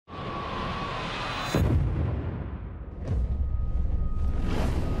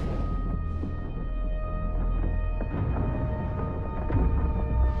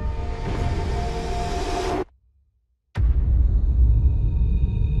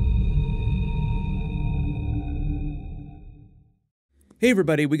Hey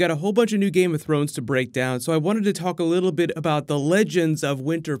everybody, we got a whole bunch of new Game of Thrones to break down, so I wanted to talk a little bit about the legends of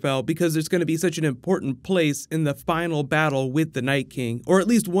Winterfell because there's going to be such an important place in the final battle with the Night King, or at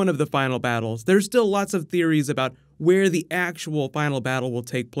least one of the final battles. There's still lots of theories about where the actual final battle will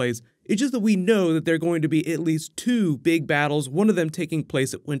take place. It's just that we know that there are going to be at least two big battles, one of them taking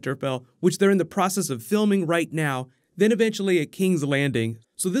place at Winterfell, which they're in the process of filming right now, then eventually at King's Landing.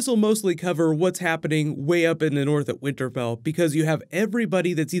 So this will mostly cover what's happening way up in the north at Winterfell, because you have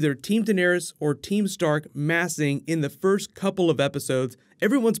everybody that's either Team Daenerys or Team Stark massing in the first couple of episodes.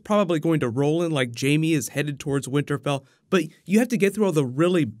 Everyone's probably going to roll in like Jaime is headed towards Winterfell, but you have to get through all the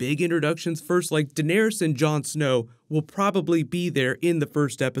really big introductions first, like Daenerys and Jon Snow will probably be there in the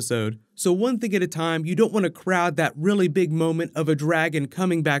first episode. So one thing at a time, you don't want to crowd that really big moment of a dragon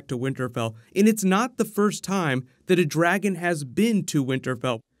coming back to Winterfell. And it's not the first time that a dragon has been to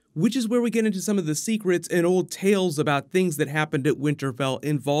Winterfell, which is where we get into some of the secrets and old tales about things that happened at Winterfell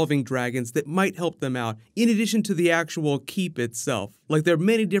involving dragons that might help them out, in addition to the actual keep itself. Like, there are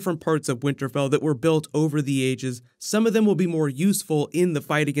many different parts of Winterfell that were built over the ages. Some of them will be more useful in the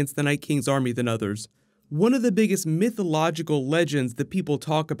fight against the Night King's army than others. One of the biggest mythological legends that people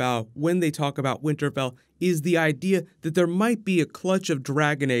talk about when they talk about Winterfell is the idea that there might be a clutch of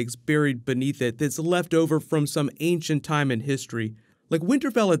dragon eggs buried beneath it that's left over from some ancient time in history. Like,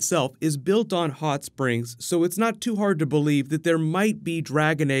 Winterfell itself is built on hot springs, so it's not too hard to believe that there might be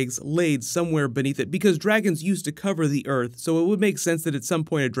dragon eggs laid somewhere beneath it, because dragons used to cover the earth, so it would make sense that at some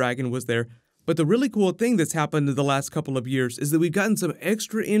point a dragon was there. But the really cool thing that's happened in the last couple of years is that we've gotten some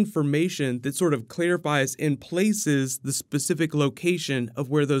extra information that sort of clarifies and places the specific location of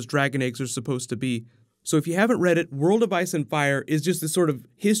where those dragon eggs are supposed to be. So if you haven't read it, World of Ice and Fire is just this sort of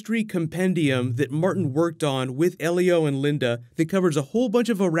history compendium that Martin worked on with Elio and Linda that covers a whole bunch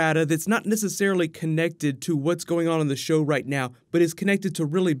of errata that's not necessarily connected to what's going on in the show right now, but is connected to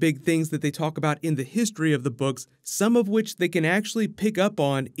really big things that they talk about in the history of the books, some of which they can actually pick up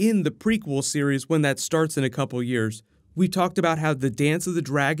on in the prequel series when that starts in a couple years. We talked about how the Dance of the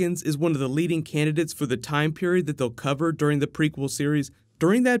Dragons is one of the leading candidates for the time period that they'll cover during the prequel series.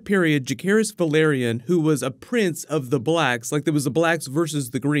 During that period, Jacaerys Valerian, who was a prince of the Blacks, like there was the Blacks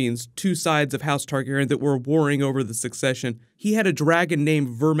versus the Greens, two sides of House Targaryen that were warring over the succession, he had a dragon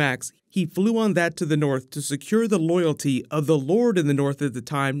named Vermax. He flew on that to the north to secure the loyalty of the Lord in the north at the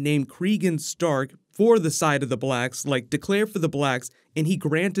time named Cregan Stark for the side of the Blacks, like declare for the Blacks, and he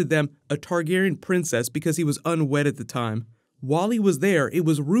granted them a Targaryen princess because he was unwed at the time. While he was there, it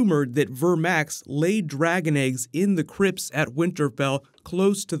was rumored that Vermax laid dragon eggs in the crypts at Winterfell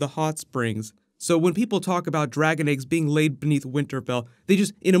close to the hot springs. So when people talk about dragon eggs being laid beneath Winterfell, they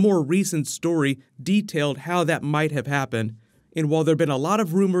just, in a more recent story, detailed how that might have happened. And while there have been a lot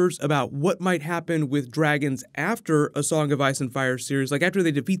of rumors about what might happen with dragons after A Song of Ice and Fire series, like after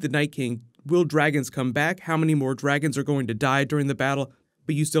they defeat the Night King, will dragons come back? How many more dragons are going to die during the battle?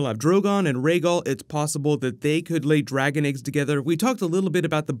 But you still have Drogon and Rhaegal. It's possible that they could lay dragon eggs together. We talked a little bit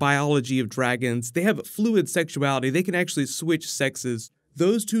about the biology of dragons. They have fluid sexuality. They can actually switch sexes.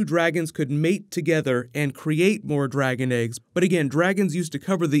 Those two dragons could mate together and create more dragon eggs. But again, dragons used to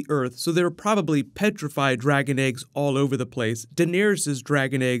cover the earth, so there are probably petrified dragon eggs all over the place. Daenerys'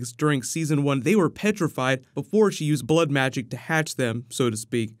 dragon eggs during season 1, they were petrified before she used blood magic to hatch them, so to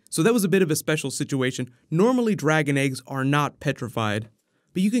speak. So that was a bit of a special situation. Normally, dragon eggs are not petrified.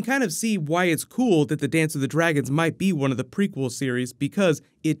 But you can kind of see why it's cool that the Dance of the Dragons might be one of the prequel series, because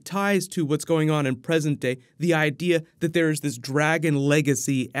it ties to what's going on in present day, the idea that there is this dragon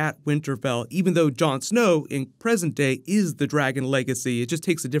legacy at Winterfell, even though Jon Snow in present day is the dragon legacy, it just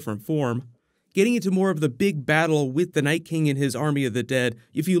takes a different form. Getting into more of the big battle with the Night King and his army of the dead,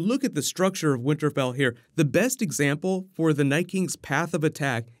 if you look at the structure of Winterfell here, the best example for the Night King's path of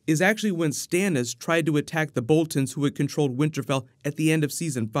attack is actually when Stannis tried to attack the Boltons who had controlled Winterfell at the end of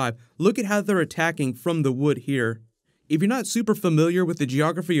Season 5. Look at how they're attacking from the wood here. If you're not super familiar with the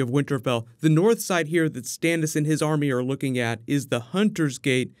geography of Winterfell, the north side here that Stannis and his army are looking at is the Hunter's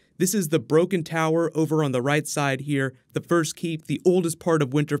Gate. This is the broken tower over on the right side here, the first keep, the oldest part of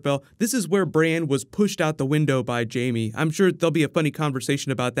Winterfell. This is where Bran was pushed out the window by Jaime. I'm sure there'll be a funny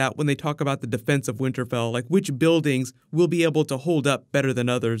conversation about that when they talk about the defense of Winterfell, like which buildings will be able to hold up better than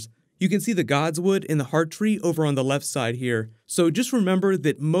others. You can see the Godswood and the Heart Tree over on the left side here. So just remember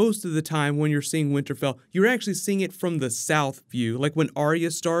that most of the time when you're seeing Winterfell, you're actually seeing it from the south view. Like when Arya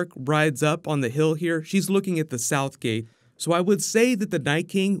Stark rides up on the hill here, she's looking at the south gate. So I would say that the Night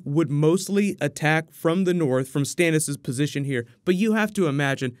King would mostly attack from the north, from Stannis' position here, but you have to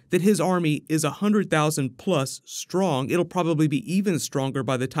imagine that his army is 100,000 plus strong. It'll probably be even stronger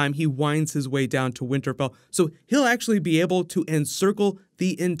by the time he winds his way down to Winterfell, so he'll actually be able to encircle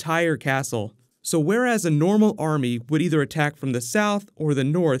the entire castle. So whereas a normal army would either attack from the south or the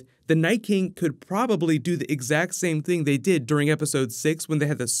north, the Night King could probably do the exact same thing they did during episode 6 when they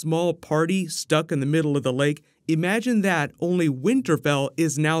had the small party stuck in the middle of the lake. Imagine that, only Winterfell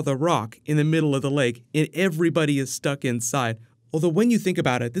is now the rock in the middle of the lake, and everybody is stuck inside. Although when you think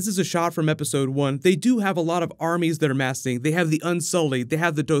about it, this is a shot from episode 1, they do have a lot of armies that are massing. They have the Unsullied, they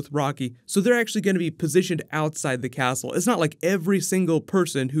have the Dothraki, so they're actually going to be positioned outside the castle. It's not like every single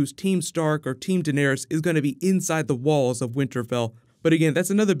person who's Team Stark or Team Daenerys is going to be inside the walls of Winterfell. But again, that's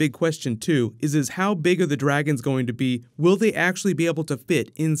another big question too, is how big are the dragons going to be? Will they actually be able to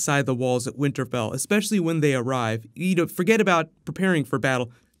fit inside the walls at Winterfell, especially when they arrive? Forget about preparing for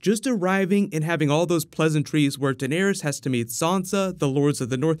battle. Just arriving and having all those pleasantries where Daenerys has to meet Sansa, the Lords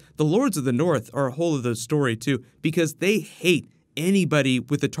of the North. The Lords of the North are a whole other story too, because they hate anybody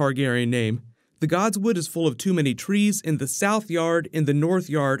with a Targaryen name. The Godswood is full of too many trees, and the South Yard and the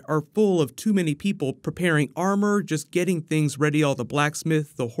North Yard are full of too many people preparing armor, just getting things ready, all the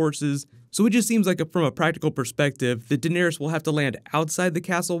blacksmith, the horses. So it just seems like from a practical perspective, that Daenerys will have to land outside the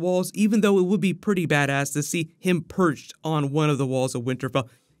castle walls, even though it would be pretty badass to see him perched on one of the walls of Winterfell.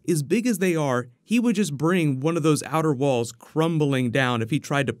 As big as they are, he would just bring one of those outer walls crumbling down if he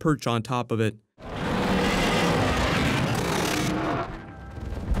tried to perch on top of it.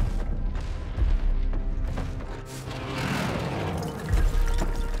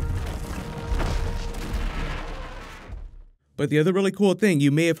 But the other really cool thing,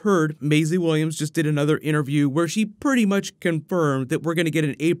 you may have heard, Maisie Williams just did another interview where she pretty much confirmed that we're going to get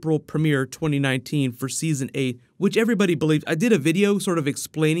an April premiere 2019 for Season 8, which everybody believes. I did a video sort of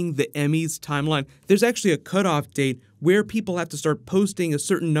explaining the Emmys timeline. There's actually a cutoff date where people have to start posting a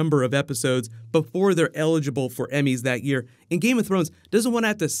certain number of episodes before they're eligible for Emmys that year. And Game of Thrones doesn't want to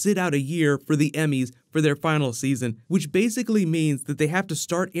have to sit out a year for the Emmys for their final season, which basically means that they have to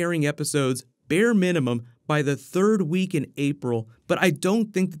start airing episodes, bare minimum, by the 3rd week in April, but I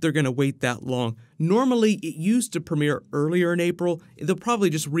don't think that they're going to wait that long. Normally, it used to premiere earlier in April, and they'll probably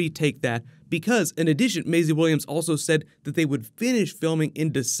just retake that, because in addition, Maisie Williams also said that they would finish filming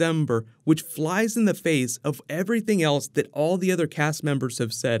in December, which flies in the face of everything else that all the other cast members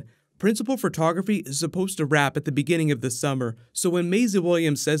have said. Principal photography is supposed to wrap at the beginning of the summer, so when Maisie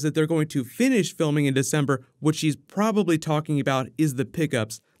Williams says that they're going to finish filming in December, what she's probably talking about is the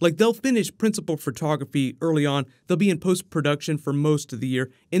pickups. Like, they'll finish principal photography early on, they'll be in post-production for most of the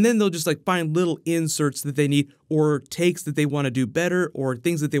year, and then they'll just find little inserts that they need, or takes that they want to do better, or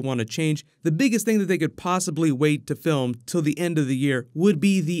things that they want to change. The biggest thing that they could possibly wait to film till the end of the year would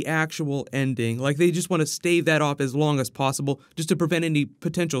be the actual ending. Like, they just want to stave that off as long as possible, just to prevent any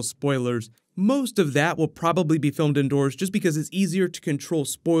potential spoilers. Most of that will probably be filmed indoors just because it's easier to control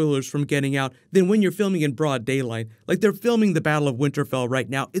spoilers from getting out than when you're filming in broad daylight. Like, they're filming the Battle of Winterfell right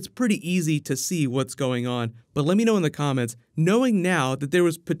now. It's pretty easy to see what's going on. But let me know in the comments, knowing now that there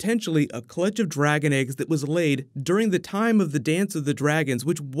was potentially a clutch of dragon eggs that was laid during the time of the Dance of the Dragons,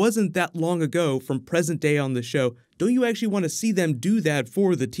 which wasn't that long ago from present day on the show, don't you actually want to see them do that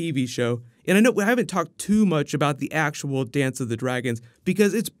for the TV show? And I know I haven't talked too much about the actual Dance of the Dragons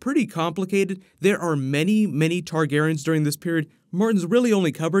because it's pretty complicated. There are many, many Targaryens during this period. Martin's really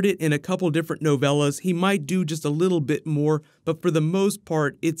only covered it in a couple different novellas. He might do just a little bit more, but for the most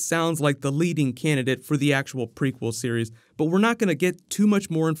part, it sounds like the leading candidate for the actual prequel series. But we're not going to get too much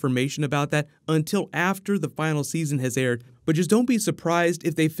more information about that until after the final season has aired. But just don't be surprised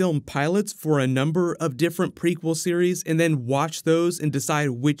if they film pilots for a number of different prequel series and then watch those and decide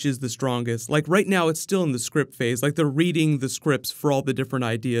which is the strongest. Like right now, it's still in the script phase, like they're reading the scripts for all the different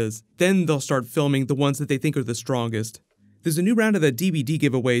ideas. Then they'll start filming the ones that they think are the strongest. There's a new round of the DVD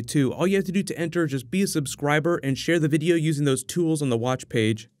giveaway too. All you have to do to enter is just be a subscriber and share the video using those tools on the watch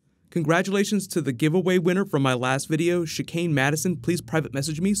page. Congratulations to the giveaway winner from my last video, Chicane Madison. Please private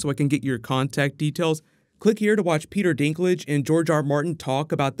message me so I can get your contact details. Click here to watch Peter Dinklage and George R. Martin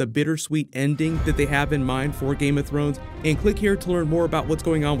talk about the bittersweet ending that they have in mind for Game of Thrones, and click here to learn more about what's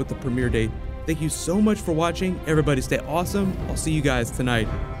going on with the premiere date. Thank you so much for watching. Everybody stay awesome. I'll see you guys tonight.